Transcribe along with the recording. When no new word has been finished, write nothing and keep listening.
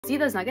See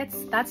those nuggets?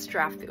 That's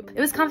giraffe poop. It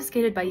was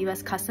confiscated by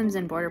US Customs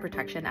and Border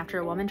Protection after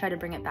a woman tried to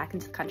bring it back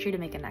into the country to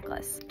make a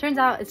necklace. Turns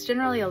out it's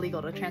generally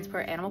illegal to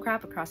transport animal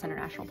crap across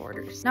international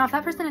borders. Now, if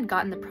that person had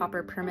gotten the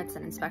proper permits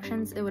and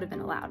inspections, it would have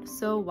been allowed.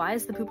 So why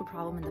is the poop a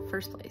problem in the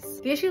first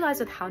place? The issue lies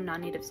with how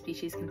non-native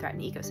species can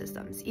threaten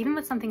ecosystems, even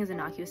with something as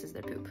innocuous as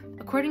their poop.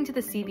 According to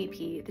the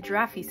CBP, the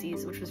giraffe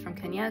feces, which was from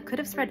Kenya, could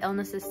have spread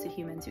illnesses to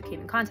humans who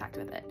came in contact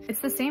with it. It's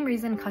the same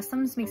reason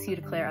customs makes you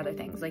declare other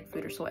things like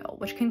food or soil,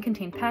 which can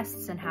contain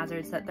pests and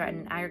hazards that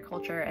threaten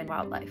agriculture and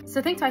wildlife.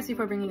 So think twice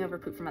before bringing over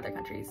poop from other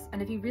countries.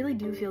 And if you really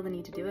do feel the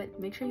need to do it,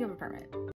 make sure you have a permit.